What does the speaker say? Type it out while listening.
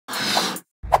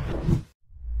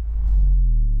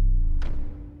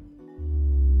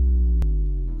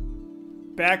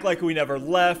back like we never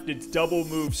left. It's Double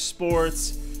Move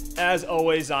Sports. As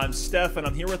always, I'm Steph, and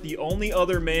I'm here with the only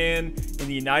other man in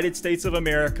the United States of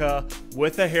America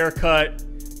with a haircut.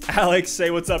 Alex, say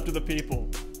what's up to the people.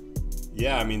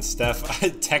 Yeah, I mean,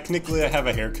 Steph, technically I have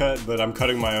a haircut, but I'm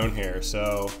cutting my own hair,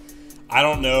 so I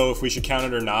don't know if we should count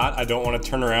it or not. I don't want to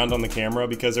turn around on the camera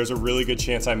because there's a really good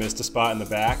chance I missed a spot in the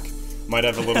back. Might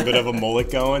have a little bit of a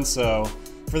mullet going, so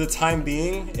for the time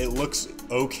being, it looks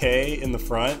okay in the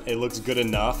front. It looks good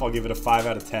enough. I'll give it a 5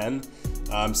 out of 10.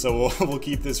 So we'll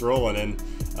keep this rolling.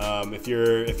 And if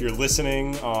you're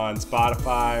listening on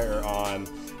Spotify or on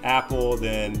Apple,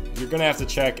 then you're gonna have to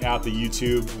check out the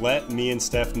YouTube. Let me and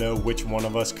Steph know which one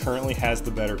of us currently has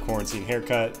the better quarantine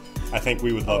haircut. I think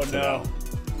we would love to know.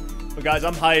 But guys,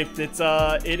 I'm hyped.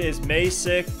 It is May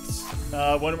 6th.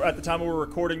 At the time when we're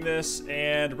recording this,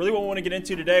 and really what we want to get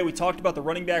into today, we talked about the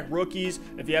running back rookies.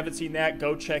 If you haven't seen that,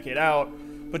 go check it out.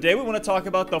 But today we want to talk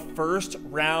about the first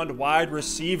round wide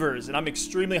receivers, and I'm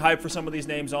extremely hyped for some of these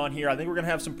names on here. I think we're going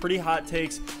to have some pretty hot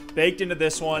takes baked into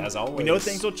this one. As always. We know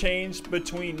things will change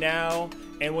between now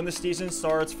and when the season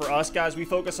starts. For us guys, we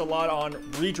focus a lot on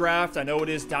redraft. I know it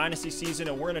is dynasty season,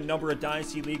 and we're in a number of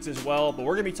dynasty leagues as well, but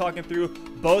we're going to be talking through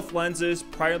both lenses,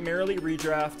 primarily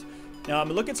redraft.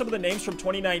 Look at some of the names from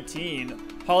 2019.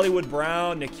 Hollywood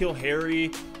Brown, N'Keal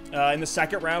Harry. In the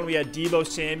second round, we had Deebo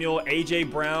Samuel, A.J.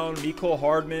 Brown, Mecole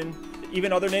Hardman.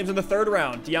 Even other names in the third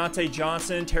round, Deontay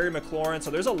Johnson, Terry McLaurin.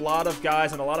 So there's a lot of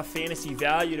guys and a lot of fantasy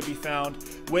value to be found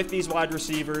with these wide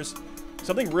receivers.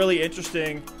 Something really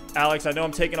interesting, Alex, I know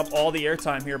I'm taking up all the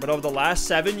airtime here, but over the last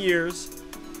 7 years,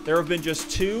 there have been just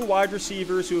 2 wide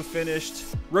receivers who have finished,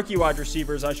 rookie wide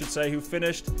receivers, I should say, who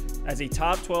finished as a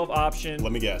top 12 option.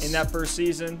 Let me guess. In that first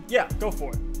season. Yeah, go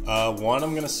for it. One,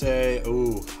 I'm going to say, I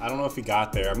don't know if he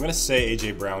got there. I'm going to say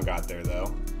A.J. Brown got there,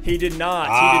 though. He did not.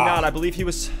 He did not. I believe he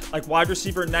was like wide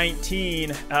receiver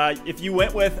 19. If you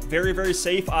went with very, very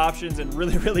safe options and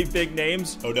really, really big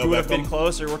names who would have been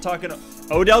closer, we're talking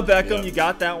Odell Beckham. Yep. You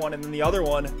got that one. And then the other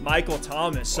one, Michael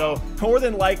Thomas. Wow. So more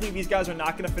than likely, these guys are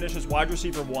not going to finish as wide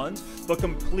receiver 1s, but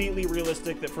completely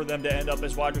realistic that for them to end up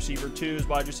as wide receiver 2s,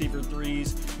 wide receiver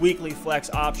 3s, weekly flex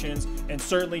options, and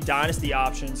certainly dynasty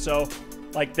options. So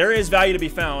like there is value to be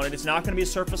found, and it's not going to be a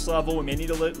surface level. We may need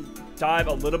to dive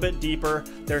a little bit deeper.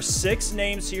 There's 6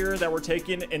 names here that were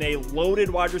taken in a loaded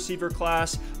wide receiver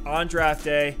class on draft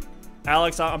day.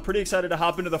 Alex, I'm pretty excited to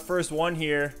hop into the first one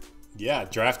here. Yeah,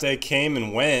 draft day came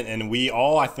and went, and we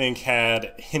all, I think,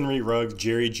 had Henry Ruggs,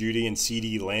 Jerry Jeudy, and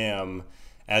CeeDee Lamb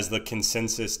as the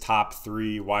consensus top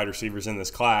 3 wide receivers in this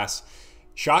class.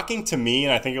 Shocking to me,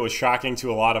 and I think it was shocking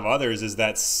to a lot of others, is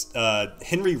that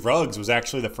Henry Ruggs was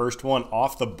actually the first one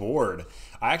off the board.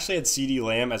 I actually had CeeDee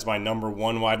Lamb as my number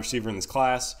 1 wide receiver in this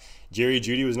class. Jerry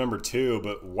Jeudy was number 2,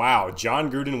 but wow, John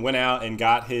Gruden went out and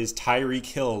got his Tyreek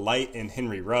Hill light in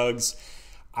Henry Ruggs.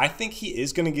 I think he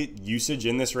is going to get usage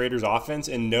in this Raiders offense,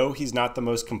 and no, he's not the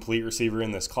most complete receiver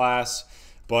in this class,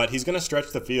 but he's going to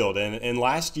stretch the field. And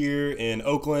last year in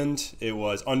Oakland, it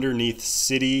was underneath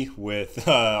City with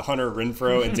Hunter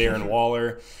Renfrow and Darren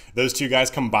Waller. Those 2 guys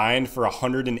combined for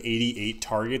 188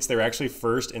 targets. They were actually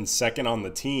first and second on the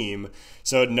team.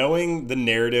 So knowing the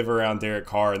narrative around Derek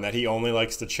Carr and that he only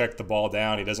likes to check the ball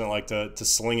down, he doesn't like to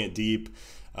sling it deep,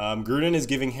 Gruden is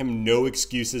giving him no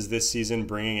excuses this season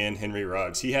bringing in Henry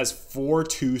Ruggs. He has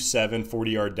 4.27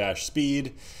 40-yard dash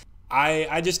speed.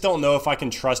 I just don't know if I can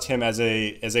trust him as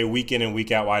a week in and week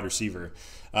out wide receiver.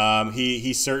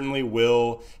 He certainly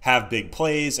will have big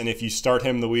plays, and if you start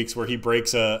him the weeks where he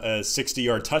breaks a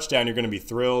 60-yard touchdown, you're going to be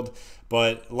thrilled.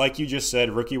 But like you just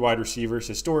said, rookie wide receivers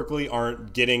historically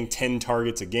aren't getting 10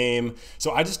 targets a game.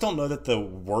 So I just don't know that the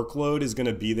workload is going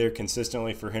to be there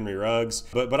consistently for Henry Ruggs.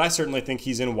 But I certainly think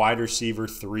he's in wide receiver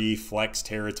 3 flex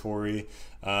territory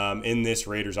in this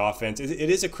Raiders offense. It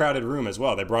is a crowded room as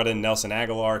well. They brought in Nelson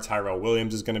Aguilar. Tyrell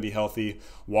Williams is going to be healthy.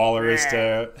 Waller is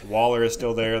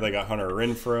still there. They got Hunter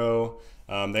Renfrow.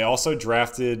 They also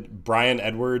drafted Bryan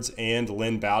Edwards and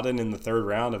Lynn Bowden in the 3rd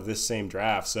round of this same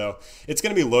draft. So it's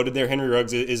going to be loaded there. Henry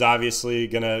Ruggs is obviously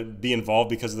going to be involved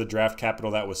because of the draft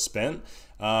capital that was spent.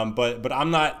 But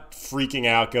I'm not freaking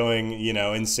out going,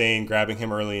 insane grabbing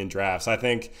him early in drafts. I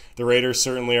think the Raiders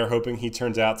certainly are hoping he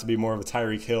turns out to be more of a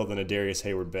Tyreek Hill than a Darius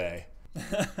Hayward-Bay.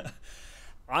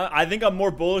 I think I'm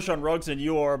more bullish on Ruggs than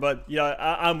you are, but yeah,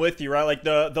 I'm with you, right? Like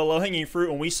the low-hanging fruit,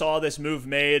 when we saw this move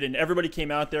made and everybody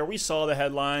came out there, we saw the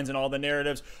headlines and all the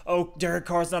narratives. Oh, Derek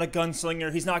Carr's not a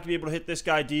gunslinger. He's not going to be able to hit this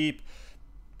guy deep.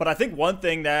 But I think one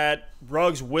thing that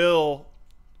Ruggs will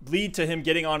lead to him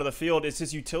getting onto the field is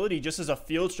his utility just as a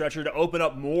field stretcher to open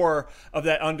up more of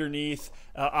that underneath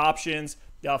options.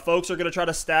 Yeah, folks are going to try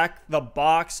to stack the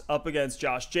box up against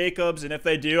Josh Jacobs, and if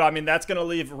they do, I mean, that's going to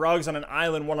leave Ruggs on an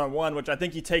island one-on-one, which I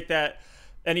think you take that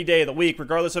any day of the week,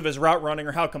 regardless of his route running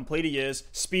or how complete he is.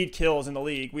 Speed kills in the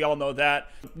league. We all know that.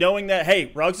 Knowing that,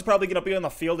 hey, Ruggs is probably going to be on the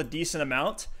field a decent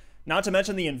amount, not to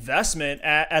mention the investment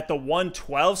at the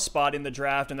 112 spot in the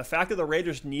draft, and the fact that the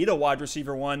Raiders need a wide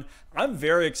receiver one. I'm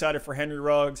very excited for Henry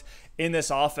Ruggs in this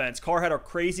offense. Carr had a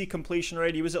crazy completion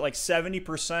rate. He was at like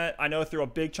 70%, I know, through a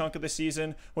big chunk of the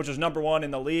season, which was number one in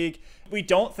the league. We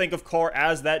don't think of Carr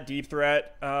as that deep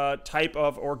threat type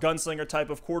of, or gunslinger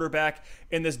type of quarterback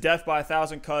in this death by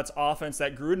 1,000 cuts offense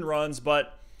that Gruden runs,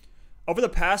 but over the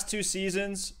past 2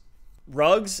 seasons,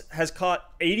 Ruggs has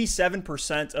caught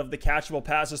 87% of the catchable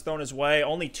passes thrown his way,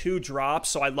 only 2 drops,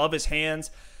 so I love his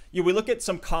hands. We look at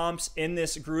some comps in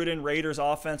this Gruden Raiders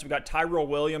offense. We got Tyrell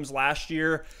Williams last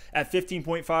year at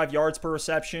 15.5 yards per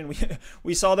reception.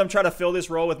 We saw them try to fill this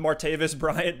role with Martavis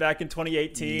Bryant back in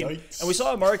 2018. Yikes. And we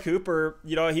saw Amari Cooper,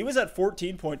 he was at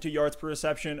 14.2 yards per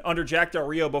reception under Jack Del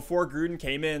Rio before Gruden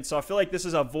came in. So I feel like this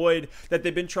is a void that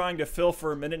they've been trying to fill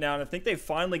for a minute now, and I think they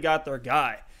finally got their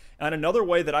guy. And another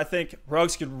way that I think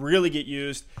Ruggs could really get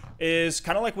used is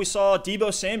kind of like we saw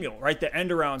Deebo Samuel, right? The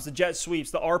end arounds, the jet sweeps,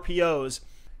 the RPOs.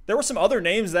 There were some other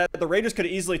names that the Raiders could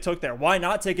have easily took there. Why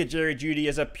not take a Jerry Jeudy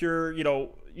as a pure,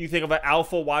 you think of an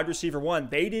alpha wide receiver one?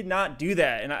 They did not do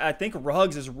that. And I think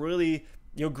Ruggs is really,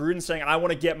 Gruden saying, I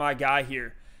want to get my guy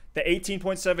here. The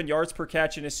 18.7 yards per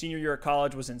catch in his senior year at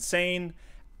college was insane.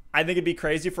 I think it'd be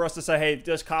crazy for us to say, hey,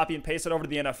 just copy and paste it over to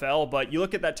the NFL. But you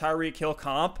look at that Tyreek Hill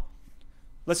comp.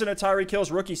 Listen to Tyreek Hill's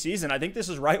rookie season. I think this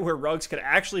is right where Ruggs could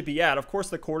actually be at. Of course,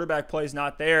 the quarterback play is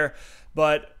not there,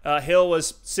 but Hill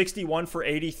was 61 for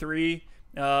 83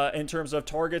 in terms of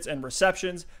targets and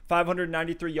receptions,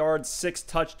 593 yards, 6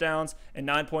 touchdowns, and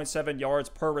 9.7 yards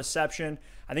per reception.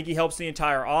 I think he helps the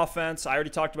entire offense. I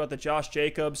already talked about the Josh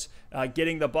Jacobs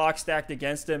getting the box stacked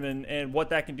against him and what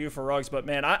that can do for Ruggs. But,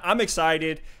 man, I'm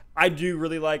excited. I do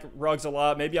really like Ruggs a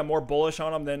lot. Maybe I'm more bullish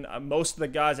on him than most of the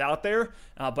guys out there,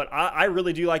 but I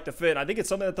really do like the fit. I think it's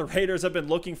something that the Raiders have been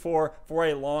looking for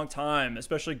a long time,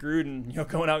 especially Gruden,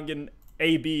 going out and getting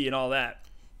AB and all that.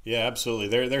 Yeah,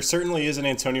 absolutely. There certainly is an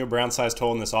Antonio Brown-sized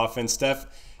hole in this offense. Steph,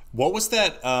 what was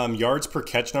that yards per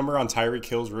catch number on Tyreek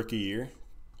Hill's rookie year?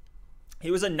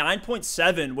 He was a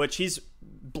 9.7, which he's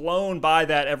blown by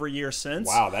that every year since.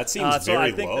 Wow, that seems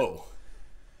very low.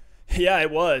 Yeah,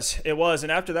 it was. And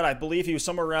after that, I believe he was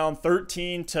somewhere around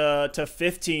 13 to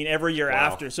 15 every year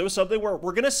after. So it was something where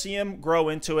we're going to see him grow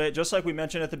into it, just like we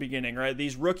mentioned at the beginning, right?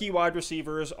 These rookie wide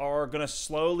receivers are going to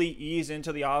slowly ease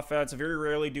into the offense. Very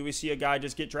rarely do we see a guy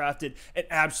just get drafted and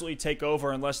absolutely take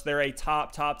over unless they're a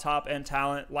top end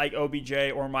talent like OBJ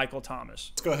or Michael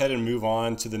Thomas. Let's go ahead and move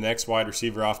on to the next wide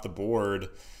receiver off the board.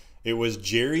 It was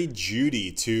Jerry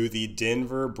Jeudy to the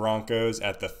Denver Broncos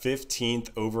at the 15th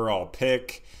overall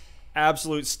pick.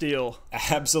 Absolute steal.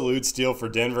 Absolute steal for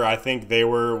Denver. I think they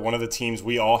were one of the teams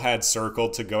we all had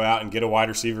circled to go out and get a wide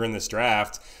receiver in this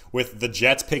draft, with the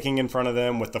Jets picking in front of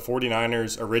them, with the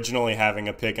 49ers originally having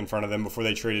a pick in front of them before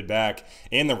they traded back,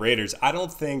 and the Raiders. I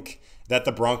don't think that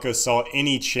the Broncos saw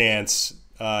any chance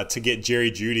to get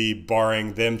Jerry Jeudy,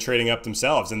 barring them trading up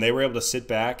themselves. And they were able to sit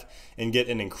back and get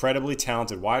an incredibly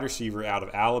talented wide receiver out of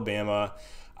Alabama.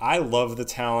 I love the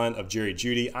talent of Jerry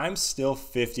Jeudy. I'm still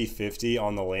 50-50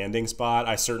 on the landing spot.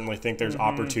 I certainly think there's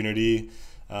opportunity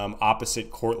opposite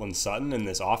Courtland Sutton in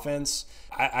this offense.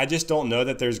 I just don't know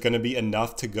that there's going to be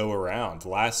enough to go around.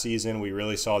 Last season, we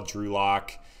really saw Drew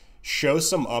Lock show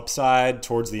some upside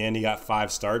towards the end. He got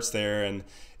 5 starts there. And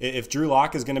if Drew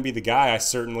Lock is going to be the guy, I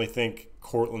certainly think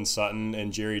Courtland Sutton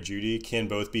and Jerry Jeudy can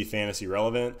both be fantasy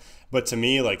relevant. But to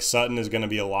me, like, Sutton is going to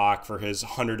be a lock for his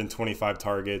 125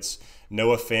 targets.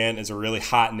 Noah Fant is a really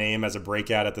hot name as a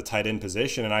breakout at the tight end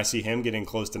position, and I see him getting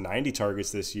close to 90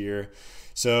 targets this year.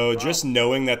 So just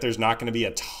knowing that there's not going to be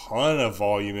a ton of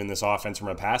volume in this offense from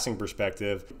a passing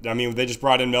perspective. I mean, they just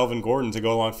brought in Melvin Gordon to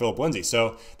go along Phillip Lindsay.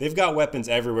 So they've got weapons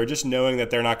everywhere. Just knowing that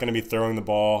they're not going to be throwing the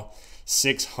ball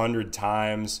 600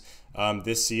 times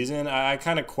this season, I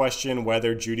kind of question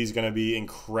whether Judy's going to be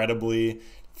incredibly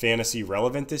fantasy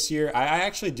relevant this year. I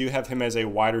actually do have him as a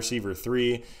wide receiver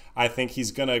 3. I think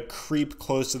he's going to creep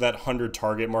close to that 100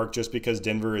 target mark just because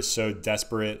Denver is so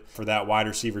desperate for that wide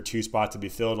receiver 2 spot to be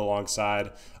filled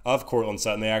alongside of Courtland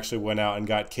Sutton. They actually went out and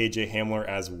got KJ Hamler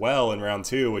as well in round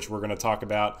 2, which we're going to talk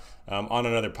about on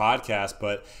another podcast.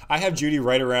 But I have Jeudy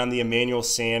right around the Emmanuel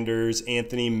Sanders,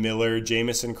 Anthony Miller,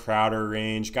 Jamison Crowder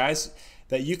range, guys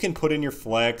that you can put in your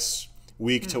flex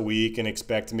week to week and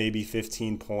expect maybe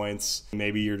 15 points.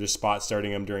 Maybe you're just spot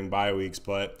starting him during bye weeks,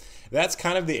 but that's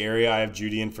kind of the area I have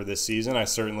Jeudy in for this season. I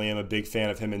certainly am a big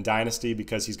fan of him in Dynasty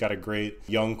because he's got a great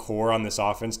young core on this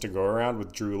offense to go around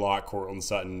with Drew Lock, Courtland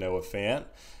Sutton, Noah Fant.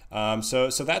 So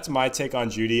that's my take on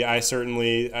Jeudy.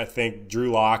 I think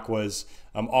Drew Lock was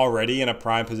already in a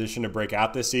prime position to break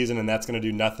out this season, and that's going to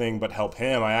do nothing but help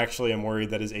him. I actually am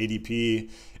worried that his ADP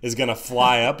is going to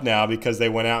fly up now because they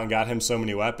went out and got him so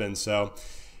many weapons. So,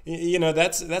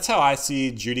 that's how I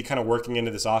see Jeudy kind of working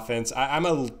into this offense. I'm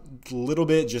a little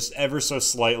bit, just ever so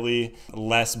slightly,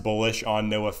 less bullish on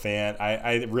Noah Fant.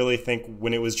 I really think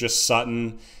when it was just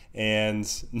Sutton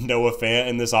and Noah Fant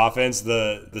in this offense,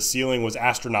 the ceiling was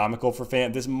astronomical for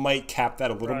Fant. This might cap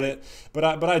that a little bit, but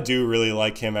I do really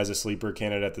like him as a sleeper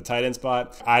candidate at the tight end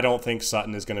spot. I don't think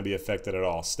Sutton is going to be affected at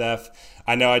all. Steph,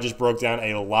 I know I just broke down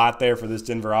a lot there for this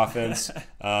Denver offense.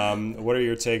 What are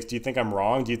your takes? Do you think I'm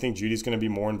wrong? Do you think Judy's going to be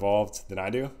more involved than I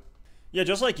do? Yeah,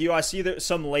 just like you, I see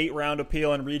some late round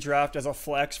appeal in redraft as a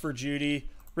flex for Jeudy.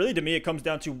 Really, to me, it comes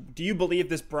down to, do you believe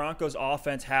this Broncos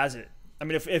offense has it? I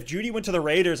mean, if Jeudy went to the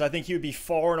Raiders, I think he would be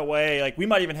far and away. Like, we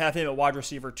might even have him at wide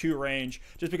receiver 2 range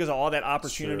just because of all that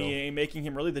opportunity and making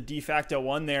him really the de facto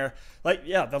one there. Like,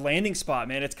 yeah, the landing spot,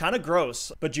 man, it's kind of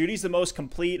gross. But Judy's the most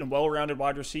complete and well-rounded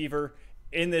wide receiver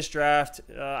in this draft.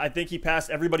 I think he passed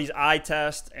everybody's eye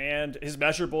test, and his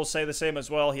measurables say the same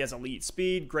as well. He has elite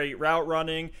speed, great route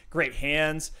running, great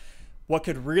hands. What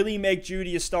could really make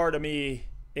Jeudy a star to me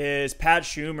is Pat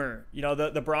Schumer.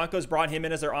 The Broncos brought him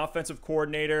in as their offensive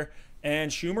coordinator,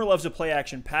 and Schumer loves a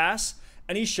play-action pass,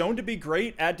 and he's shown to be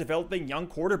great at developing young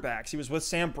quarterbacks. He was with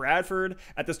Sam Bradford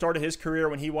at the start of his career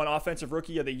when he won Offensive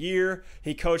Rookie of the Year.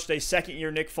 He coached a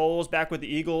second-year Nick Foles back with the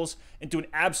Eagles into an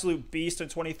absolute beast in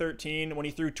 2013 when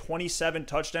he threw 27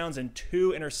 touchdowns and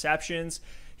 2 interceptions.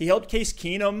 He helped Case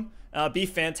Keenum be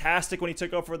fantastic when he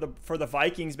took over for the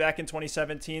Vikings back in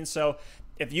 2017. So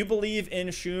if you believe in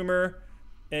Schumer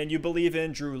and you believe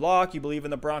in Drew Lock, you believe in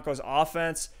the Broncos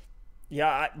offense,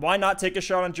 yeah, why not take a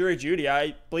shot on Jerry Jeudy?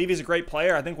 I believe he's a great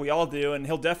player. I think we all do, and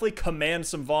he'll definitely command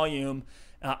some volume.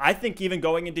 I think even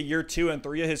going into year 2 and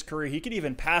 3 of his career, he could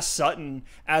even pass Sutton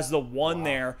as the one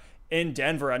there in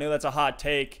Denver. I know that's a hot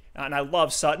take, and I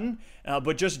love Sutton,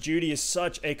 but just Jeudy is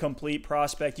such a complete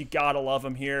prospect. You got to love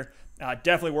him here.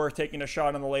 Definitely worth taking a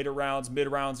shot in the later rounds,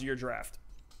 mid-rounds of your draft.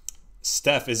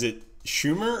 Steph, is it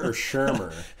Schumer or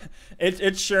Shermer? It's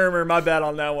Shermer. My bad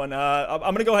on that one. I'm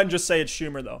going to go ahead and just say it's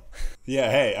Schumer, though.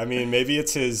 Yeah, hey, I mean, maybe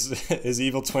it's his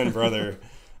evil twin brother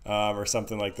or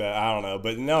something like that. I don't know.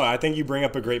 But no, I think you bring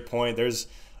up a great point. There's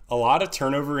a lot of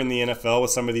turnover in the NFL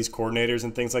with some of these coordinators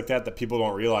and things like that people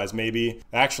don't realize.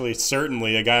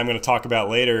 Certainly, a guy I'm going to talk about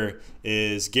later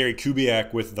is Gary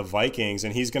Kubiak with the Vikings,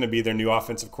 and he's going to be their new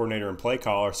offensive coordinator and play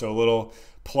caller. So a little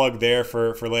plug there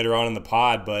for later on in the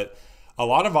pod. But a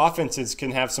lot of offenses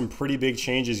can have some pretty big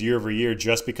changes year over year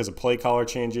just because of play caller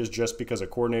changes, just because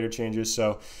of coordinator changes.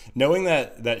 So knowing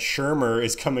that Shermer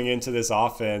is coming into this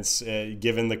offense,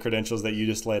 given the credentials that you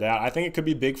just laid out, I think it could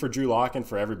be big for Drew Lock and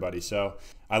for everybody. So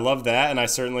I love that, and I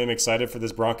certainly am excited for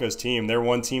this Broncos team. They're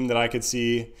one team that I could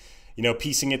see,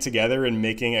 piecing it together and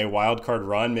making a wild card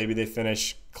run. Maybe they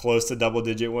finish close to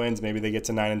double-digit wins. Maybe they get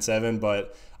to 9-7.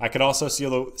 But I could also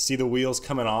see the wheels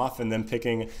coming off and then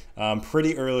picking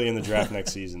pretty early in the draft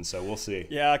next season. So we'll see.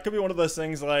 Yeah, it could be one of those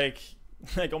things like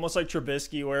almost like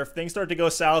Trubisky, where if things start to go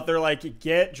south, they're like,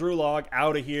 get Drew Lock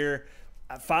out of here.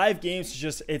 5 games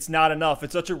it's not enough.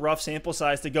 It's such a rough sample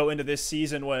size to go into this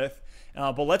season with.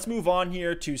 But let's move on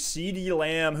here to CeeDee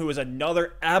Lamb, who is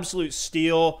another absolute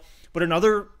steal, but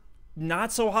another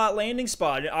not so hot landing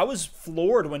spot. I was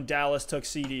floored when Dallas took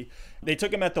CeeDee. They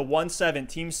took him at the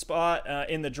 117 spot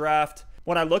in the draft.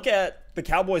 When I look at the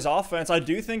Cowboys offense, I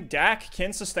do think Dak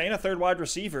can sustain a third wide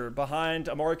receiver behind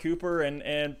Amari Cooper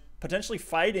and potentially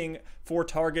fighting for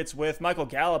targets with Michael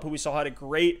Gallup, who we saw had a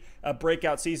great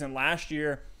breakout season last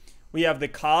year. We have the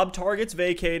Cobb targets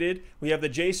vacated. We have the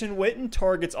Jason Witten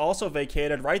targets also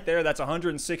vacated. Right there, that's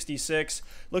 166.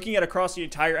 Looking at across the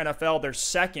entire NFL, they're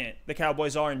second, the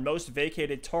Cowboys are, in most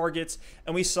vacated targets.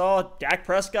 And we saw Dak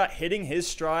Prescott hitting his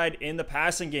stride in the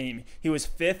passing game. He was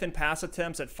 5th in pass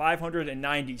attempts at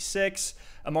 596.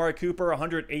 Amari Cooper,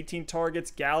 118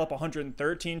 targets. Gallup,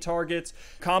 113 targets.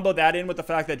 Combo that in with the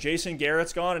fact that Jason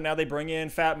Garrett's gone, and now they bring in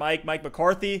Fat Mike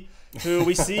McCarthy, who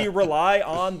we see rely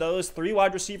on those 3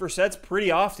 wide receiver sets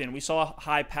pretty often. We saw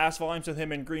high pass volumes with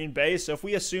him in Green Bay. So if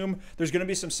we assume there's going to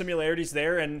be some similarities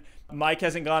there and Mike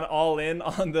hasn't gone all in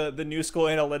on the new school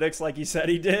analytics like he said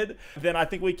he did, then I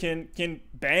think we can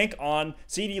bank on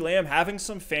CeeDee Lamb having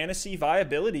some fantasy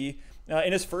viability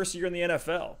in his first year in the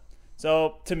NFL.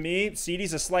 So to me,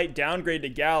 CeeDee's a slight downgrade to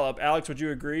Gallup. Alex, would you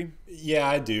agree? Yeah,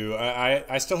 I do.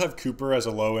 I still have Cooper as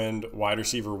a low-end wide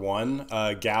receiver 1.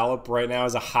 Gallup right now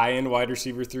is a high-end wide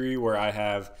receiver 3, where I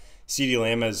have CeeDee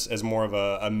Lamb as more of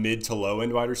a mid to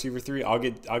low-end wide receiver 3. I'll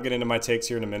get into my takes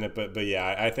here in a minute, but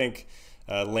yeah, I think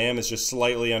Lamb is just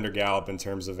slightly under Gallup in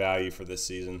terms of value for this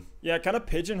season. Yeah, it kind of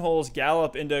pigeonholes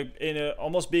Gallup into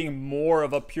almost being more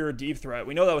of a pure deep threat.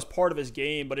 We know that was part of his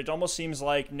game, but it almost seems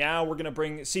like now we're going to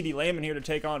bring CeeDee Lamb in here to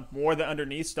take on more of the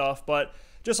underneath stuff. But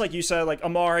just like you said, like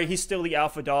Amari, he's still the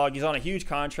alpha dog. He's on a huge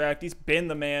contract. He's been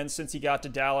the man since he got to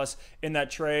Dallas in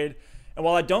that trade. And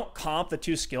while I don't comp the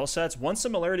two skill sets, one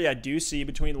similarity I do see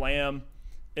between Lamb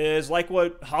is like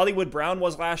what Hollywood Brown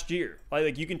was last year.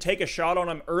 Like you can take a shot on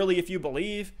him early if you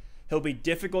believe. He'll be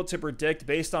difficult to predict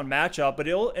based on matchup, but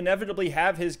he'll inevitably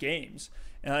have his games.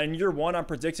 In year 1, I'm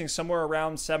predicting somewhere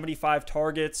around 75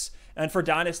 targets. And for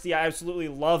Dynasty, I absolutely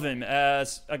love him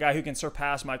as a guy who can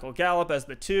surpass Michael Gallup as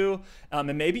the 2.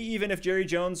 And maybe even if Jerry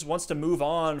Jones wants to move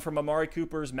on from Amari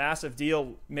Cooper's massive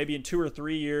deal, maybe in 2 or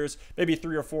 3 years, maybe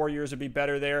 3 or 4 years would be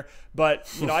better there. But,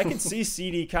 I can see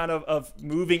CeeDee kind of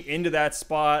moving into that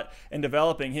spot and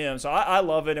developing him. So I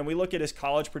love it. And we look at his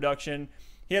college production.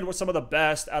 He had some of the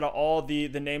best out of all the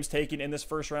names taken in this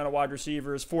first round of wide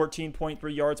receivers.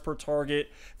 14.3 yards per target,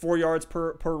 4 yards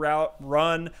per route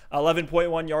run,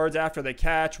 11.1 yards after the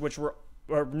catch, which were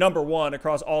number 1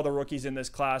 across all the rookies in this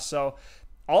class. So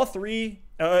all 3,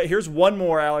 here's one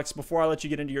more, Alex, before I let you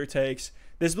get into your takes.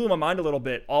 This blew my mind a little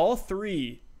bit. All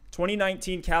 3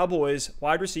 2019 Cowboys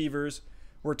wide receivers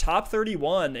were top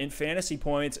 31 in fantasy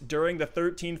points during the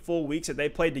 13 full weeks that they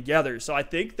played together. So I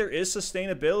think there is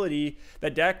sustainability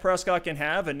that Dak Prescott can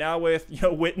have. And now with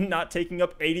Witten not taking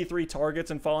up 83 targets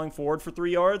and falling forward for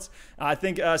 3 yards, I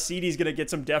think CeeDee's going to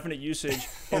get some definite usage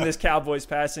in this Cowboys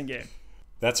passing game.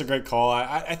 That's a great call.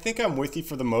 I think I'm with you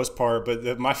for the most part,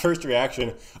 but my first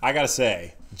reaction, I got to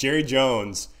say, Jerry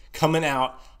Jones coming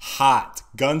out hot,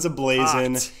 guns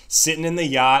a-blazing, sitting in the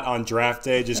yacht on draft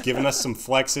day, just giving us some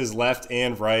flexes left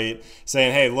and right,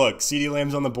 saying, hey, look, CeeDee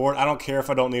Lamb's on the board. I don't care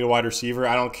if I don't need a wide receiver.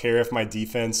 I don't care if my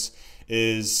defense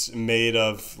is made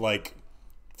of, like,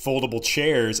 foldable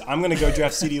chairs. I'm going to go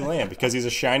draft CeeDee Lamb because he's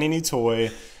a shiny new toy.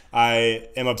 I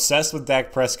am obsessed with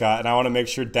Dak Prescott, and I want to make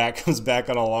sure Dak comes back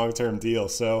on a long-term deal.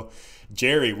 So,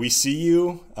 Jerry, we see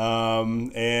you,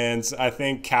 and I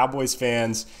think Cowboys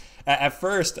fans – at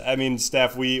first, I mean,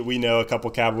 Steph, we know a couple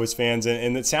Cowboys fans,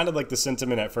 and it sounded like the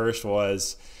sentiment at first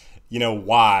was,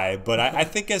 why? But I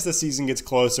think as the season gets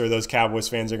closer, those Cowboys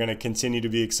fans are going to continue to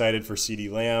be excited for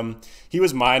CeeDee Lamb. He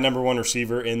was my number 1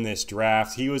 receiver in this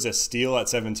draft. He was a steal at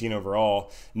 17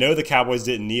 overall. No, the Cowboys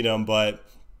didn't need him, but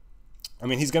I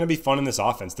mean, he's going to be fun in this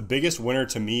offense. The biggest winner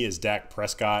to me is Dak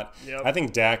Prescott. Yep. I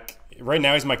think Dak, right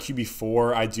now he's my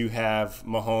QB4. I do have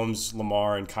Mahomes,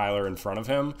 Lamar, and Kyler in front of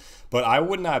him. But I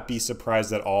would not be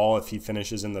surprised at all if he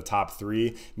finishes in the top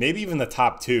 3, maybe even the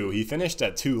top 2. He finished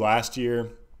at 2 last year.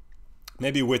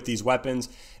 Maybe with these weapons,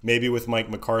 maybe with Mike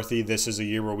McCarthy, this is a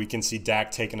year where we can see Dak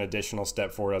take an additional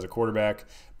step forward as a quarterback.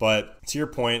 But to your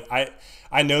point,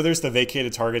 I know there's the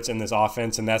vacated targets in this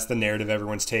offense, and that's the narrative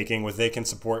everyone's taking with they can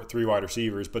support 3 wide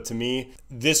receivers. But to me,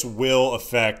 this will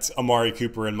affect Amari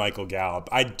Cooper and Michael Gallup.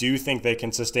 I do think they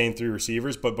can sustain 3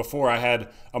 receivers, but before I had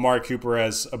Amari Cooper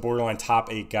as a borderline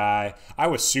top 8 guy, I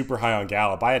was super high on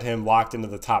Gallup. I had him locked into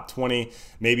the top 20,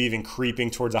 maybe even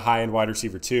creeping towards a high-end wide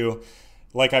receiver 2.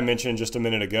 Like I mentioned just a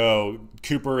minute ago,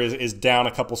 Cooper is down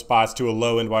a couple spots to a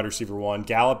low-end wide receiver 1.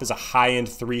 Gallup is a high-end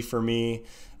 3 for me.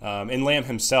 And Lamb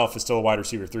himself is still a wide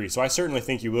receiver 3. So I certainly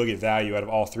think you will get value out of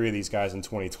all 3 of these guys in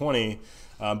 2020.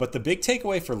 But the big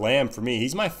takeaway for Lamb, for me,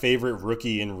 he's my favorite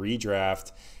rookie in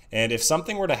redraft. And if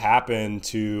something were to happen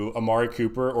to Amari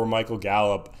Cooper or Michael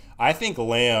Gallup, I think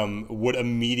Lamb would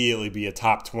immediately be a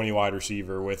top 20 wide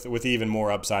receiver with even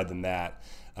more upside than that.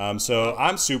 So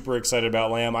I'm super excited about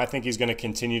Lamb. I think he's going to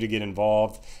continue to get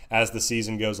involved as the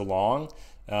season goes along.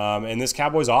 And this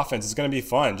Cowboys offense is going to be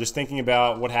fun. Just thinking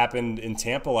about what happened in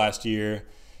Tampa last year,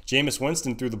 Jameis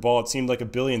Winston threw the ball, it seemed like a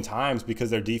billion times because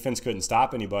their defense couldn't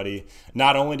stop anybody.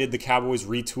 Not only did the Cowboys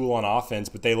retool on offense,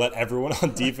 but they let everyone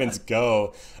on defense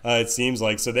go, it seems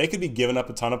like. So they could be giving up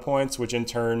a ton of points, which in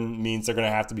turn means they're going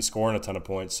to have to be scoring a ton of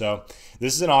points. So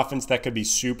this is an offense that could be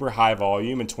super high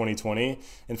volume in 2020.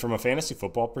 And from a fantasy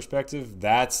football perspective,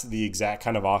 that's the exact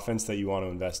kind of offense that you want to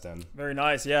invest in. Very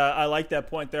nice. Yeah, I like that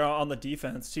point there on the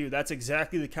defense, too. That's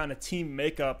exactly the kind of team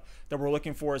makeup that we're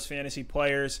looking for as fantasy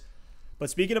players. But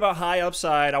speaking about high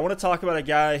upside, I want to talk about a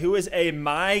guy who is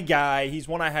my guy. He's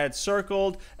one I had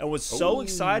circled and was so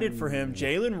excited for him.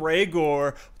 Jalen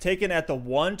Reagor, taken at the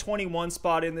 121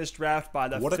 spot in this draft by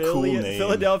the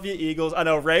Philadelphia Eagles. I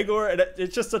know, Reagor,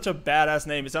 it's just such a badass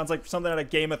name. It sounds like something out of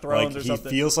Game of Thrones or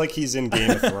something. He feels like he's in Game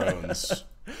of Thrones.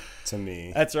 To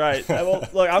me. That's right. Well,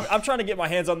 look, I'm trying to get my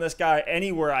hands on this guy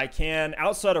anywhere I can.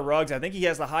 Outside of Ruggs, I think he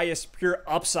has the highest pure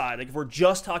upside. Like, if we're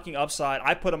just talking upside,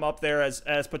 I put him up there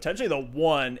as potentially the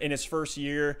one in his first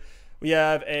year. We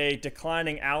have a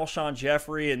declining Alshon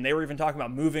Jeffrey, and they were even talking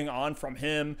about moving on from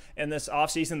him in this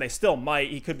offseason. They still might.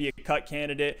 He could be a cut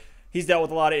candidate. He's dealt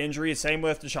with a lot of injuries. Same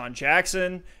with Deshaun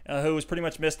Jackson, who was pretty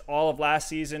much missed all of last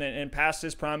season and past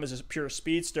his prime as a pure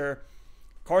speedster.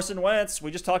 Carson Wentz, we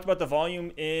just talked about the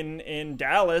volume in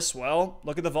Dallas. Well,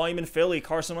 look at the volume in Philly.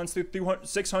 Carson Wentz threw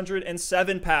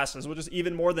 607 passes, which is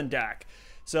even more than Dak.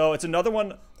 So it's another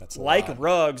one like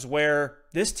Ruggs where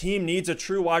this team needs a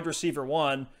true wide receiver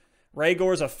one.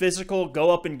 Reagor is a physical,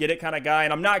 go up and get it kind of guy.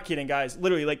 And I'm not kidding, guys.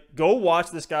 Literally, like, go watch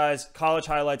this guy's college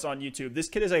highlights on YouTube. This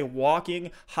kid is a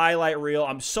walking highlight reel.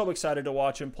 I'm so excited to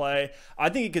watch him play. I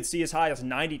think he could see as high as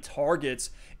 90 targets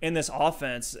in this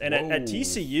offense. And at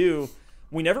TCU,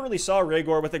 we never really saw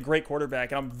Reagor with a great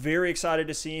quarterback, and I'm very excited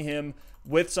to see him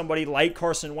with somebody like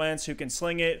Carson Wentz who can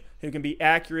sling it, who can be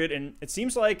accurate, and it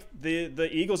seems like the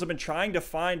Eagles have been trying to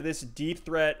find this deep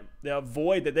threat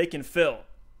void that they can fill.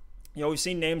 You know, we've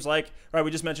seen names like, right,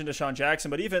 we just mentioned Deshaun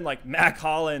Jackson, but even like Mac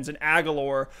Hollins and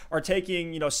Aguilar are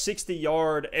taking,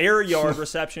 60-yard, air yard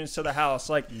receptions to the house.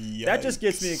 Like, Yikes. That just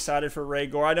gets me excited for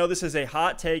Reagor. I know this is a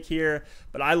hot take here,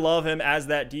 but I love him as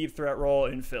that deep threat role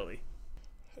in Philly.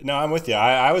 No, I'm with you.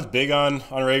 I was big on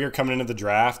Reagor coming into the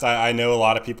draft. I know a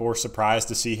lot of people were surprised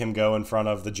to see him go in front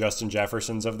of the Justin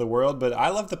Jeffersons of the world, but I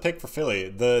love the pick for Philly.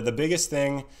 The biggest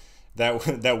thing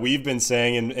that we've been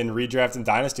saying in redraft and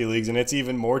dynasty leagues, and it's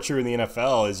even more true in the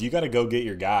NFL, is you got to go get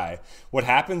your guy. What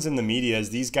happens in the media is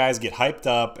these guys get hyped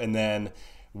up, and then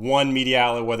one media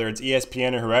outlet, whether it's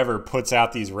ESPN or whoever, puts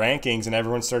out these rankings and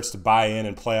everyone starts to buy in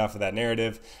and play off of that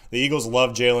narrative. The Eagles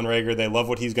love Jalen Reagor. They love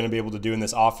what he's going to be able to do in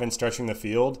this offense, stretching the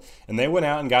field. And they went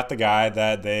out and got the guy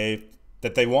that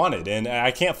they wanted. And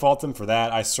I can't fault them for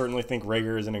that. I certainly think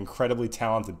Reagor is an incredibly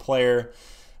talented player.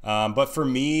 But for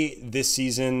me, this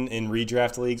season in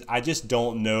redraft leagues, I just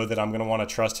don't know that I'm going to want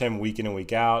to trust him week in and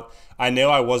week out. I know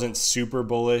I wasn't super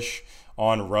bullish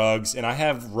on Ruggs, and I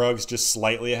have Ruggs just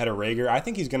slightly ahead of Reagor. I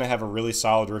think he's going to have a really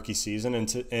solid rookie season,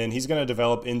 and he's going to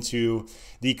develop into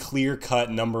the clear-cut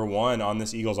number one on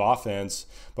this Eagles offense.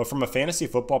 But from a fantasy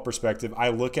football perspective, I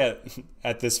look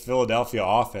at this Philadelphia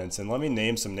offense, and let me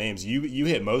name some names. You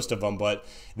hit most of them, but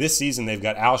this season they've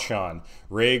got Alshon,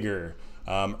 Reagor,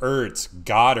 Ertz,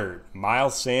 Goddard,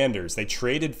 Miles Sanders. They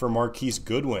traded for Marquise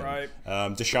Goodwin. Right.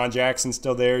 Deshaun Jackson's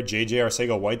still there. J.J.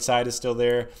 Arcega-Whiteside is still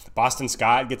there. Boston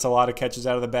Scott gets a lot of catches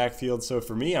out of the backfield. So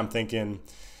for me, I'm thinking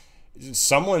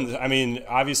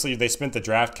obviously they spent the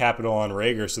draft capital on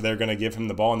Reagor, so they're going to give him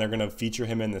the ball and they're going to feature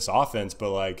him in this offense.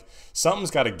 But, like,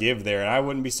 something's got to give there. And I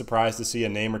wouldn't be surprised to see a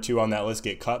name or two on that list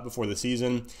get cut before the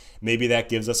season. Maybe that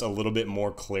gives us a little bit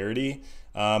more clarity.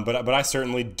 But I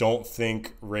certainly don't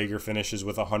think Reagor finishes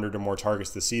with 100 or more targets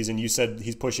this season. You said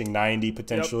he's pushing 90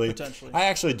 potentially. Yep, potentially. I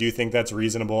actually do think that's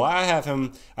reasonable. I've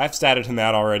statted him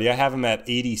out already. I have him at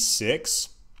 86.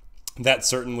 That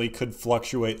certainly could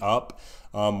fluctuate up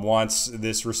once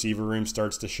this receiver room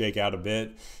starts to shake out a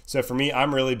bit. So for me,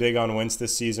 I'm really big on Wentz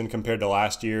this season compared to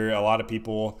last year. A lot of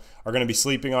people are going to be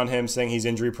sleeping on him, saying he's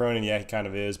injury prone, and yeah, he kind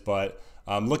of is, but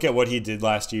look at what he did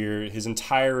last year. His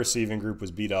entire receiving group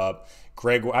was beat up.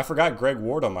 I forgot Greg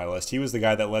Ward on my list. He was the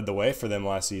guy that led the way for them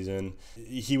last season.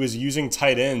 He was using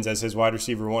tight ends as his wide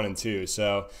receiver 1 and 2.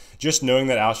 So just knowing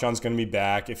that Alshon's going to be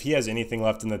back, if he has anything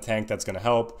left in the tank, that's going to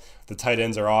help. The tight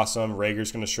ends are awesome.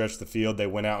 Reagor's going to stretch the field. They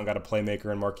went out and got a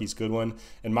playmaker in Marquise Goodwin.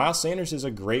 And Miles Sanders is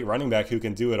a great running back who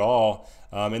can do it all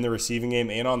in the receiving game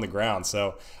and on the ground.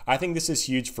 So I think this is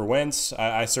huge for Wentz.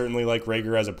 I certainly like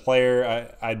Reagor as a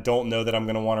player. I don't know that I'm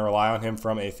going to want to rely on him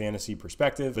from a fantasy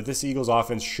perspective, but this Eagles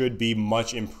offense should be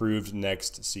much improved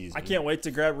next season. I can't wait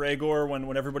to grab Reagor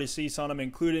when everybody sees on him,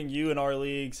 including you in our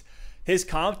leagues. His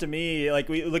comp to me, like,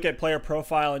 we look at player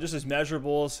profile and just his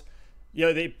measurables,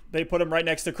 they put him right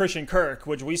next to Christian Kirk,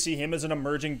 which we see him as an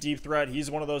emerging deep threat. He's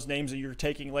one of those names that you're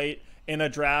taking late in a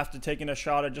draft and taking a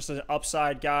shot at just an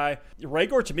upside guy.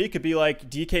 Reagor to me could be like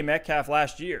DK Metcalf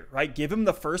last year, right? Give him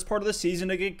the first part of the season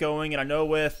to get going. And I know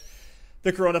with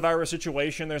the coronavirus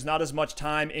situation, there's not as much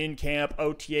time in camp,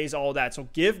 OTAs, all that. So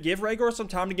give Reagor some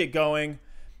time to get going.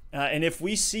 And if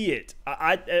we see it,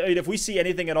 if we see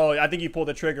anything at all, I think you pull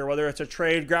the trigger, whether it's a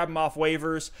trade, grab him off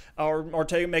waivers, or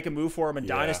make a move for him in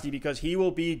Dynasty, because he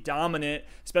will be dominant,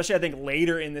 especially I think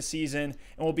later in the season,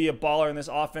 and will be a baller in this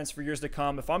offense for years to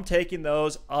come. If I'm taking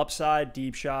those upside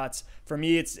deep shots, for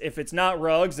me, if it's not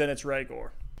Ruggs, then it's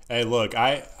Reagor. Hey, look,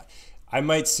 I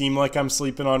might seem like I'm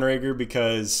sleeping on Reagor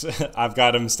because I've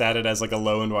got him statted as like a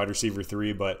low-end wide receiver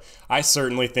 3, but I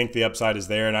certainly think the upside is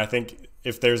there, and I think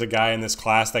if there's a guy in this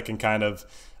class that can kind of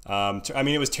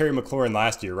it was Terry McLaurin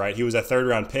last year, right? He was a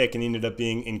third-round pick and he ended up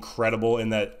being incredible in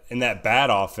that bad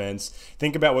offense.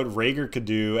 Think about what Reagor could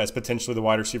do as potentially the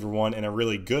wide receiver 1 in a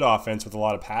really good offense with a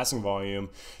lot of passing volume.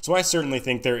 So I certainly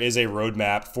think there is a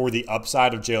roadmap for the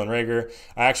upside of Jalen Reagor.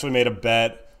 I actually made a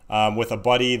bet with a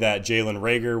buddy that Jalen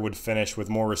Reagor would finish with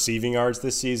more receiving yards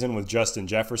this season with Justin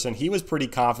Jefferson. He was pretty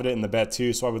confident in the bet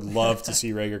too, so I would love to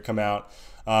see Reagor come out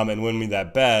and win me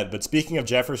that bet. But speaking of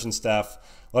Jefferson, Steph,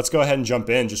 let's go ahead and jump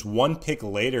in. Just one pick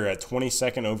later at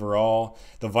 22nd overall,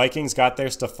 the Vikings got their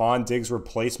Stefon Diggs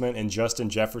replacement in Justin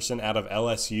Jefferson out of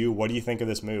LSU. What do you think of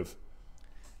this move?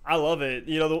 I love it.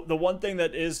 You know, the one thing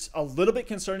that is a little bit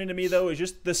concerning to me, though, is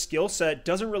just the skill set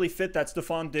doesn't really fit that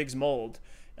Stefon Diggs mold.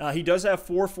 He does have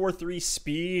 4.43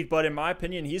 speed, but in my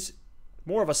opinion, he's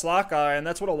more of a slot guy, and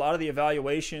that's what a lot of the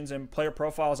evaluations and player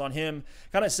profiles on him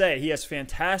kind of say. He has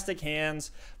fantastic hands,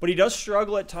 but he does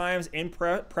struggle at times in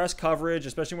press coverage,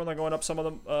 especially when they're going up some of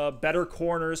the better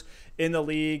corners in the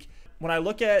league. When I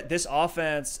look at this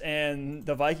offense and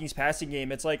the Vikings passing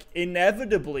game, it's like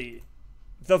inevitably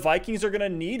the Vikings are going to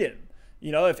need him.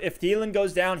 You know, if Thielen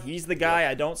goes down, he's the guy.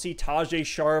 I don't see Tajay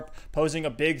Sharp posing a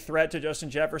big threat to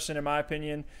Justin Jefferson, in my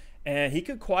opinion. And he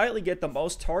could quietly get the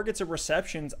most targets and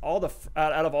receptions out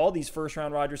of all these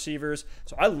first-round wide receivers.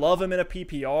 So I love him in a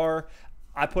PPR.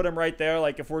 I put him right there.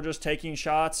 Like, if we're just taking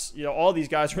shots, you know, all these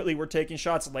guys really were taking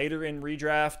shots later in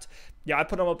redraft. Yeah, I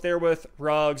put him up there with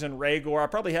Ruggs and Reagor. I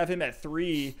probably have him at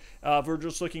 3 if we're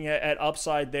just looking at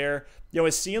upside there. You know,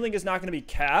 his ceiling is not going to be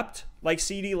capped like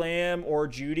CeeDee Lamb or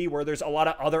Jeudy, where there's a lot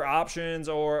of other options,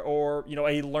 or you know,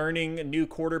 a new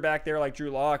quarterback there like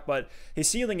Drew Lock. But his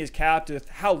ceiling is capped with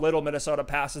how little Minnesota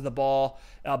passes the ball.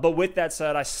 But with that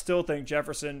said, I still think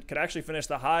Jefferson could actually finish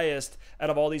the highest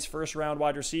out of all these first-round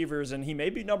wide receivers, and he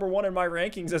may be number 1 in my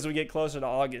rankings as we get closer to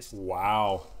August.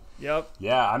 Wow. Yep.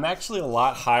 Yeah, I'm actually a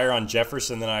lot higher on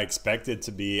Jefferson than I expected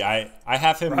to be. I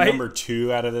have him number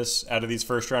 2 out of these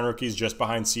first round rookies, just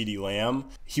behind CeeDee Lamb.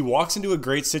 He walks into a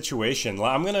great situation.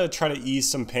 I'm gonna try to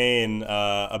ease some pain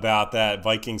about that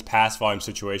Vikings pass volume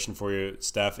situation for you,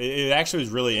 Steph. It actually was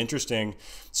really interesting.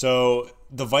 So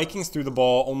the Vikings threw the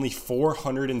ball only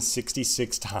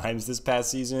 466 times this past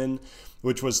season,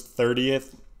 which was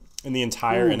 30th in the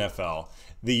entire NFL.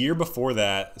 The year before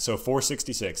that, so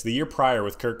 466, the year prior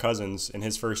with Kirk Cousins in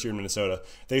his first year in Minnesota,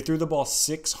 they threw the ball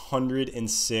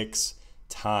 606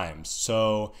 times.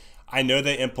 So I know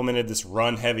they implemented this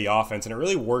run-heavy offense, and it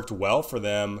really worked well for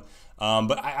them,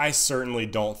 but I certainly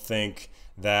don't think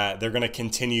that they're going to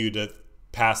continue to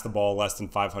pass the ball less than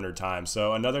 500 times.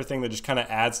 So another thing that just kind of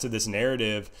adds to this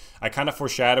narrative, I kind of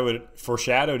foreshadowed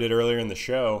it earlier in the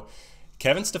show.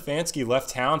 Kevin Stefanski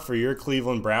left town for your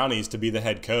Cleveland Brownies to be the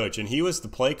head coach, and he was the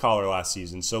play caller last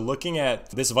season. So looking at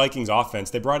this Vikings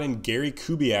offense, they brought in Gary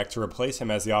Kubiak to replace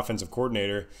him as the offensive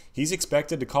coordinator. He's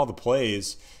expected to call the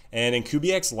plays, and in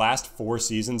Kubiak's last 4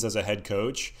 seasons as a head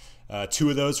coach, 2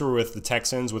 of those were with the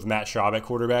Texans with Matt Schaub at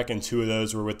quarterback, and 2 of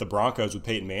those were with the Broncos with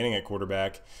Peyton Manning at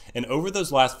quarterback. And over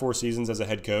those last 4 seasons as a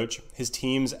head coach, his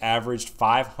teams averaged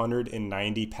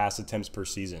 590 pass attempts per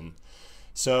season.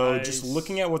 So Nice. Just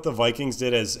looking at what the Vikings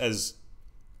did as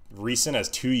recent as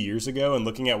 2 years ago, and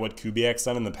looking at what Kubiak's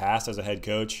done in the past as a head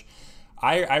coach,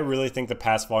 I really think the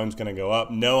pass volume is going to go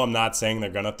up. No, I'm not saying they're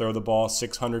going to throw the ball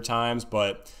 600 times,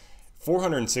 but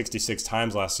 466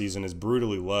 times last season is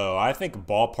brutally low. I think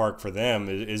ballpark for them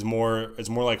is more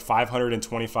like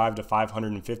 525 to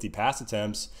 550 pass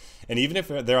attempts. And even if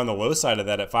they're on the low side of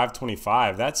that at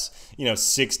 525, that's,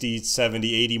 60,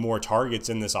 70, 80 more targets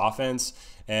in this offense.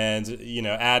 And,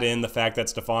 add in the fact that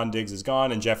Stefon Diggs is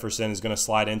gone and Jefferson is going to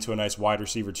slide into a nice wide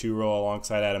receiver 2 role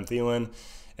alongside Adam Thielen.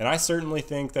 And I certainly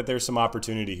think that there's some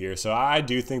opportunity here. So I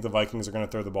do think the Vikings are going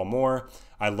to throw the ball more.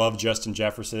 I love Justin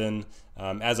Jefferson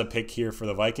as a pick here for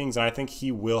the Vikings, and I think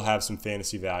he will have some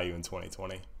fantasy value in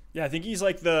 2020. Yeah, I think he's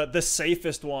like the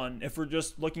safest one. If we're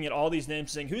just looking at all these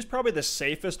names, saying who's probably the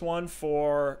safest one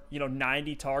for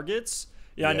 90 targets.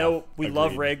 Yeah, I know we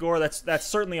love Reagor. That's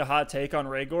certainly a hot take on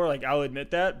Reagor. Like, I'll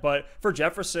admit that. But for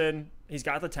Jefferson, he's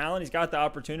got the talent, he's got the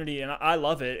opportunity, and I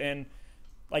love it. And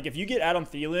like, if you get Adam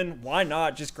Thielen, why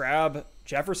not just grab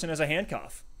Jefferson as a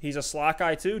handcuff? He's a slot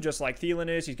guy too, just like Thielen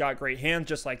is. He's got great hands,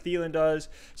 just like Thielen does.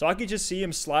 So I could just see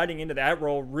him sliding into that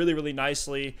role really, really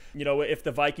nicely. If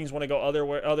the Vikings want to go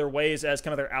other ways as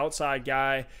kind of their outside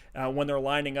guy when they're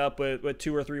lining up with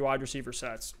 2 or 3 wide receiver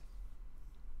sets.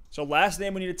 So last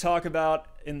name we need to talk about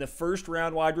in the first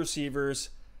round wide receivers,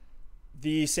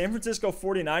 the San Francisco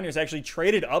 49ers actually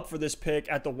traded up for this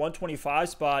pick at the 125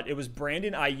 spot. It was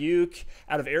Brandon Ayuk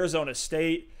out of Arizona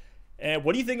State. And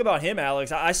what do you think about him,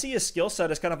 Alex? I see his skill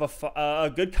set as kind of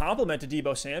a good complement to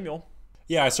Deebo Samuel.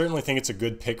 Yeah, I certainly think it's a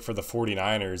good pick for the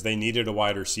 49ers. They needed a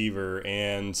wide receiver,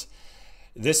 and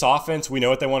this offense, we know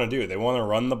what they want to do. They want to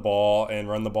run the ball and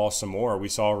run the ball some more. We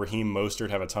saw Raheem Mostert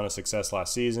have a ton of success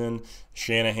last season.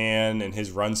 Shanahan and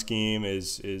his run scheme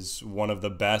is one of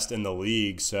the best in the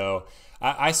league. So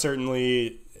I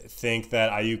certainly think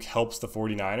that Ayuk helps the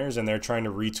 49ers, and they're trying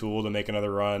to retool to make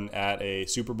another run at a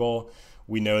Super Bowl.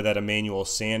 We know that Emmanuel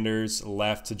Sanders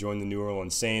left to join the New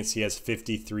Orleans Saints. He has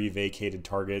 53 vacated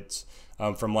targets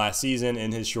from last season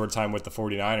in his short time with the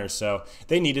 49ers. So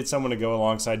they needed someone to go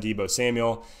alongside Deebo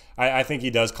Samuel. I think he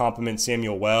does complement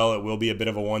Samuel well. It will be a bit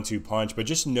of a 1-2 punch, but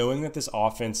just knowing that this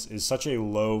offense is such a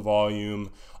low volume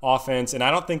offense, and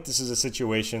I don't think this is a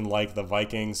situation like the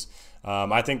Vikings.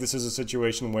 I think this is a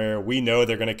situation where we know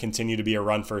they're going to continue to be a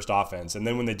run-first offense. And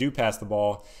then when they do pass the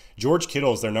ball, George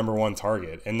Kittle is their number 1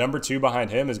 target. And number 2 behind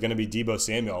him is going to be Deebo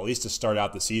Samuel, at least to start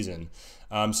out the season.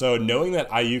 So knowing that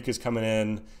Ayuk is coming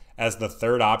in as the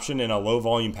third option in a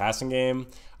low-volume passing game,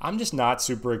 I'm just not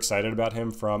super excited about him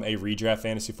from a redraft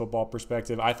fantasy football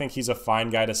perspective. I think he's a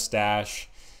fine guy to stash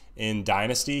in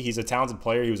Dynasty. He's a talented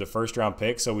player. He was a first-round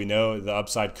pick, so we know the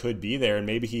upside could be there, and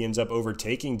maybe he ends up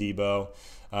overtaking Deebo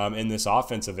in this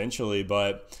offense eventually.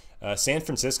 But San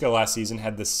Francisco last season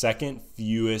had the second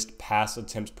fewest pass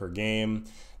attempts per game.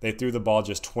 They threw the ball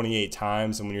just 28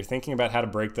 times, and when you're thinking about how to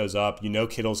break those up, you know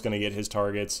Kittle's going to get his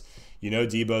targets. You know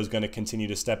Deebo's going to continue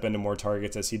to step into more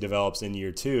targets as he develops in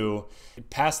year 2.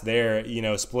 Past there,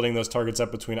 splitting those targets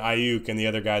up between Ayuk and the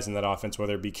other guys in that offense,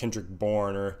 whether it be Kendrick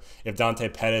Bourne or if Dante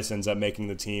Pettis ends up making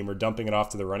the team or dumping it off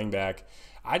to the running back,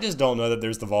 I just don't know that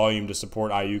there's the volume to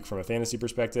support Ayuk from a fantasy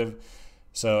perspective.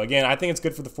 So, again, I think it's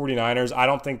good for the 49ers. I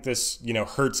don't think this,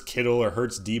 hurts Kittle or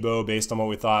hurts Deebo based on what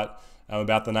we thought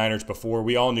about the Niners before.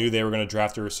 We all knew they were going to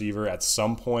draft a receiver at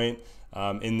some point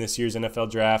in this year's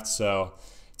NFL draft. So,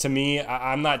 to me,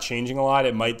 I'm not changing a lot.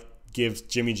 It might give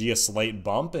Jimmy G a slight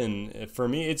bump, and for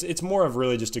me, it's more of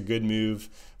really just a good move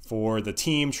for the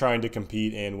team trying to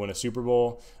compete and win a Super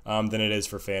Bowl than it is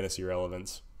for fantasy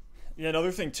relevance. Yeah,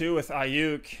 another thing, too, with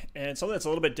Ayuk, and something that's a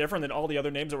little bit different than all the other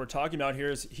names that we're talking about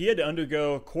here, is he had to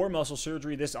undergo core muscle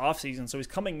surgery this offseason, so he's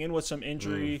coming in with some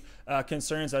injury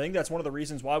concerns. I think that's one of the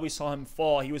reasons why we saw him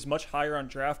fall. He was much higher on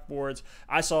draft boards.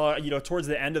 I saw, towards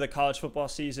the end of the college football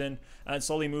season and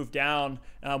slowly moved down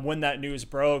when that news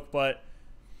broke. But,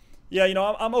 yeah,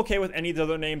 I'm okay with any of the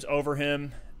other names over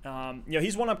him.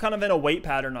 He's one I'm kind of in a wait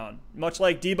pattern on, much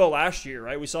like Deebo last year,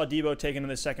 right? We saw Deebo taken in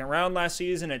the second round last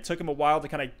season. It took him a while to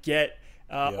kind of get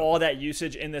all that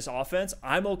usage in this offense.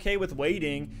 I'm okay with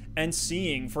waiting and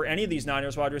seeing for any of these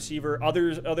Niners wide receiver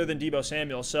other than Deebo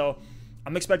Samuel. So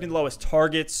I'm expecting the lowest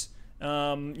targets,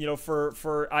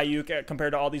 for Ayuk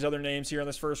compared to all these other names here in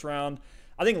this first round.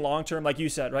 I think long-term, like you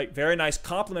said, right, very nice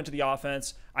compliment to the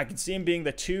offense. I can see him being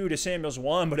the 2 to Samuel's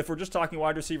 1, but if we're just talking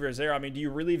wide receivers there, do you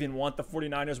really even want the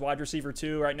 49ers wide receiver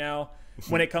 2 right now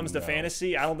when it comes to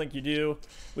fantasy? I don't think you do.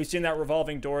 We've seen that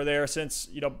revolving door there since,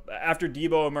 after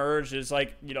Deebo emerged is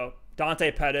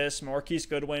Dante Pettis, Marquise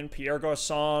Goodwin, Pierre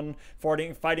Garçon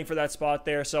fighting for that spot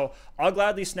there. So I'll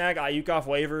gladly snag Ayuk off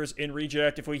waivers in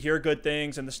reject if we hear good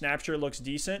things and the snap share looks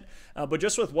decent. But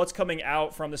just with what's coming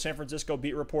out from the San Francisco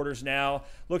beat reporters now,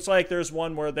 looks like there's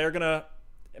one where they're going to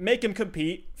make him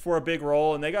compete for a big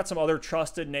role, and they got some other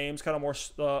trusted names, kind of more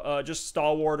just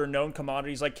stalwart or known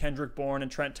commodities like Kendrick Bourne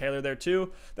and Trent Taylor there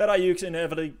too, that Ayuk's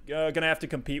inevitably going to have to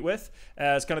compete with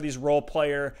as kind of these role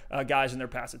player guys in their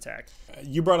pass attack.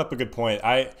 You brought up a good point.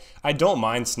 I don't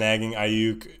mind snagging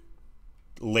Ayuk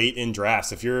late in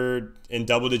drafts. If you're in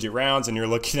double-digit rounds and you're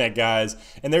looking at guys,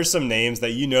 and there's some names that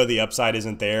the upside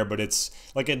isn't there, but it's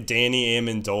like a Danny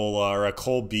Amendola or a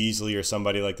Cole Beasley or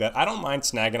somebody like that, I don't mind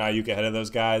snagging Ayuk ahead of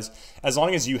those guys as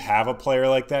long as you have a player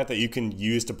like that you can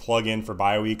use to plug in for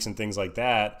bye weeks and things like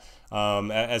that.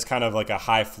 As kind of like a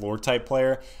high floor type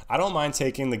player, I don't mind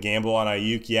taking the gamble on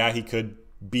Ayuk. Yeah, he could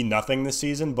be nothing this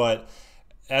season, but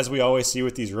as we always see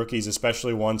with these rookies,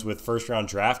 especially ones with first-round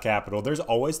draft capital, there's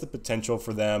always the potential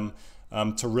for them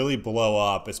to really blow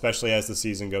up, especially as the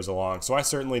season goes along. So I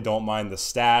certainly don't mind the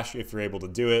stash if you're able to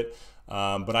do it,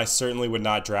 but I certainly would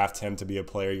not draft him to be a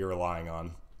player you're relying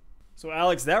on. So,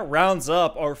 Alex, that rounds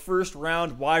up our first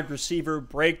round wide receiver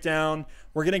breakdown.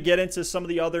 We're going to get into some of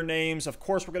the other names. Of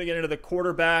course, we're going to get into the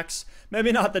quarterbacks.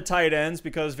 Maybe not the tight ends,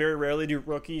 because very rarely do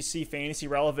rookies see fantasy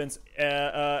relevance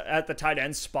at the tight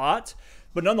end spot.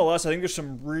 But nonetheless, I think there's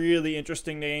some really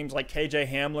interesting names, like KJ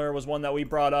Hamler was one that we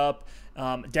brought up.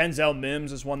 Denzel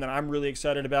Mims is one that I'm really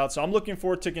excited about. So I'm looking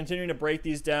forward to continuing to break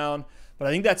these down. But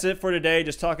I think that's it for today,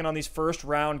 just talking on these first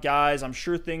round guys. I'm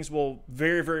sure things will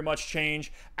very, very much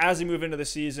change as we move into the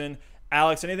season.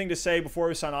 Alex, anything to say before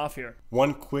we sign off here?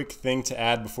 One quick thing to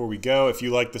add before we go. If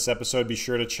you like this episode, be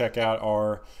sure to check out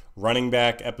our running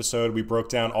back episode. We broke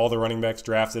down all the running backs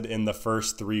drafted in the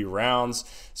first 3 rounds.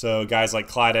 So guys like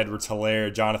Clyde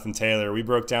Edwards-Helaire, Jonathan Taylor, we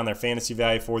broke down their fantasy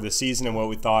value for the season and what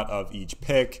we thought of each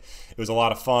pick. It was a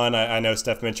lot of fun. I know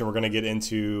Steph mentioned we're going to get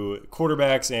into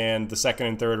quarterbacks and the 2nd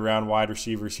and 3rd round wide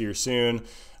receivers here soon.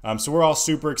 So we're all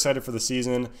super excited for the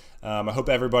season. I hope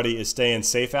everybody is staying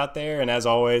safe out there. And as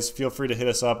always, feel free to hit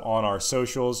us up on our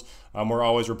socials. We're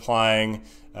always replying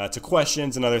to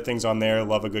questions and other things on there.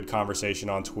 Love a good conversation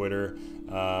on Twitter.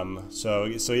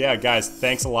 So yeah, guys,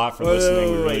 thanks a lot for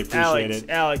listening. We really appreciate it.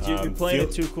 Alex, you're playing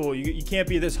it too cool. You can't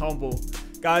be this humble.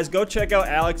 Guys, go check out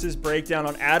Alex's breakdown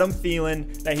on Adam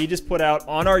Thielen that he just put out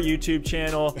on our YouTube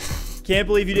channel. Can't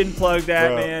believe you didn't plug that,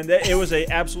 bro. Man. It was a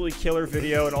absolutely killer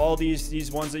video, and all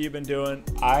these ones that you've been doing.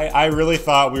 I really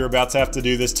thought we were about to have to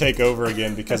do this takeover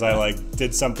again because I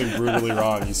did something brutally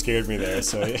wrong. You scared me there.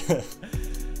 So yeah.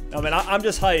 No, man, I'm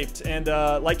just hyped. And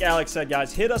like Alex said,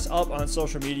 guys, hit us up on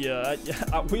social media.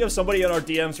 We have somebody in our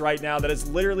DMs right now that is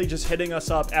literally just hitting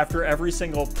us up after every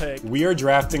single pick. We are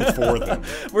drafting for them.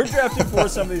 We're drafting for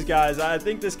some of these guys. I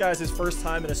think this guy's his first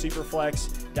time in a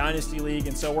Superflex Dynasty League,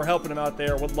 and so we're helping him out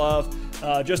there. Would love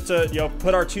just to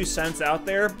put our 2 cents out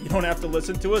there. You don't have to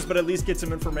listen to us, but at least get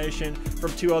some information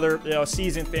from 2 other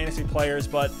seasoned fantasy players.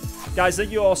 But guys,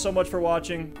 thank you all so much for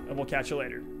watching, and we'll catch you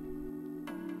later.